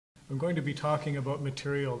I'm going to be talking about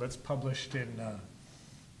material that's published in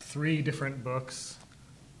 3 different books.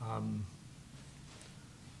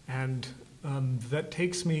 That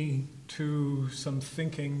takes me to some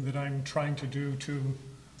thinking that I'm trying to do to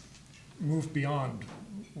move beyond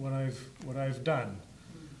what I've done.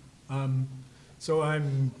 So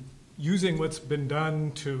I'm using what's been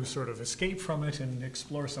done to sort of escape from it and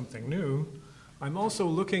explore something new. I'm also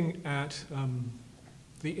looking at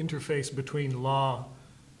the interface between law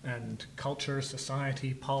and culture,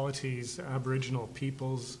 society, polities, Aboriginal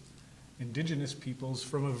peoples, Indigenous peoples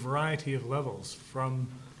from a variety of levels, from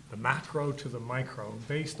the macro to the micro,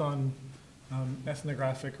 based on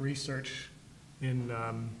ethnographic research in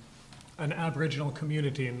an Aboriginal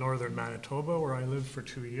community in northern Manitoba, where I lived for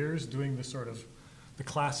 2 years, doing the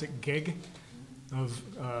classic gig of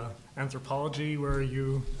anthropology, where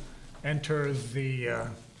you enter the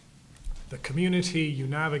community, you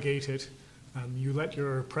navigate it, you let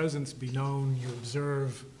your presence be known, you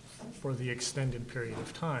observe for the extended period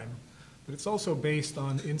of time. But it's also based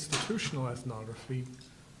on institutional ethnography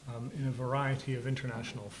in a variety of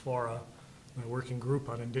international fora, a working group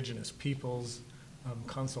on Indigenous peoples,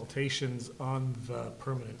 consultations on the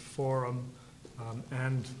permanent forum,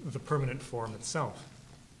 and the permanent forum itself.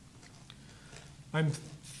 I'm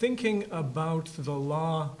thinking about the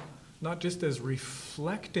law not just as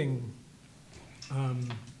reflecting,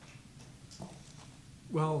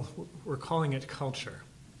 well, we're calling it culture,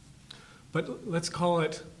 but let's call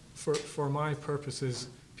it, for my purposes,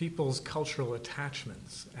 people's cultural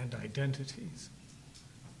attachments and identities.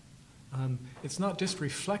 It's not just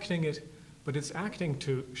reflecting it, but it's acting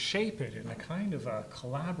to shape it in a kind of a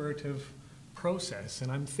collaborative process.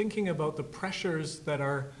 And I'm thinking about the pressures that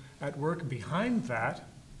are at work behind that.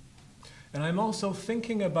 And I'm also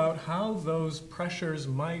thinking about how those pressures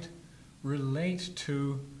might relate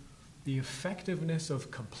to the effectiveness of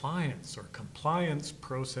compliance or compliance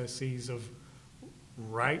processes of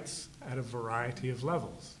rights at a variety of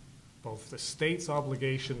levels, both the state's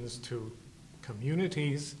obligations to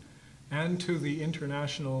communities and to the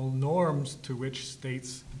international norms to which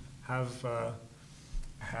states have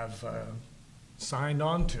signed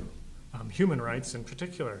on to, human rights in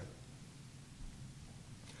particular.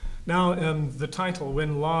 Now, the title,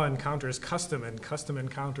 When Law Encounters Custom and Custom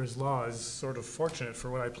Encounters Law, is sort of fortunate for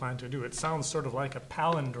what I plan to do. It sounds sort of like a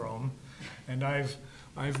palindrome, and I've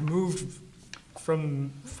moved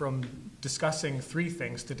from discussing 3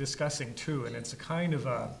 things to discussing 2, and it's a kind of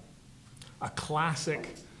a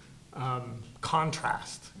classic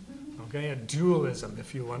contrast, okay, a dualism,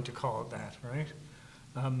 if you want to call it that, right?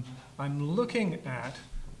 I'm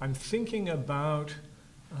thinking about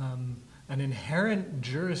an inherent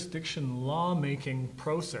jurisdiction lawmaking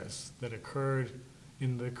process that occurred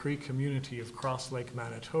in the Cree community of Cross Lake,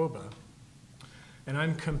 Manitoba. And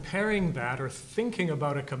I'm comparing that, or thinking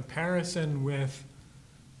about a comparison with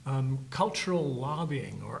cultural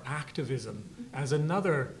lobbying or activism as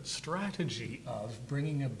another strategy of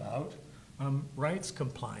bringing about rights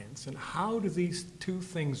compliance. And how do these 2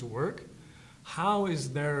 things work? How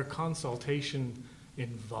is their consultation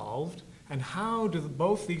involved? And how do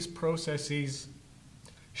both these processes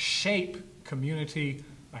shape community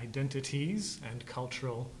identities and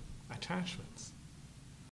cultural attachments?